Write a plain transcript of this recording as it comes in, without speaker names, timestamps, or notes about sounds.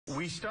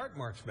We start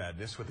March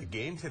Madness with a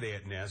game today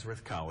at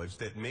Nazareth College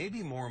that may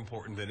be more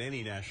important than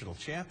any national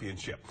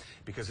championship,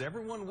 because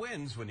everyone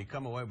wins when you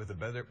come away with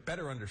a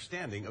better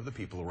understanding of the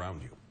people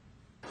around you.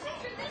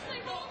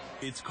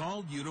 It's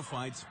called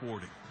Unified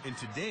Sporting, and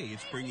today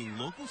it's bringing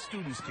local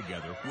students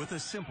together with a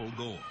simple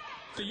goal.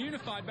 So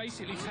Unified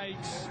basically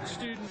takes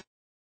students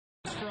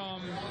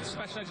from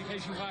special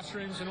education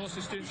classrooms and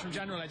also students from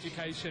general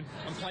education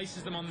and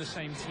places them on the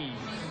same team.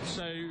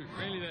 So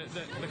really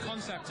the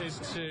concept is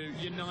to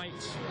unite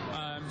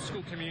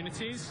school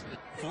communities.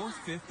 4th,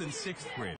 5th, and 6th grade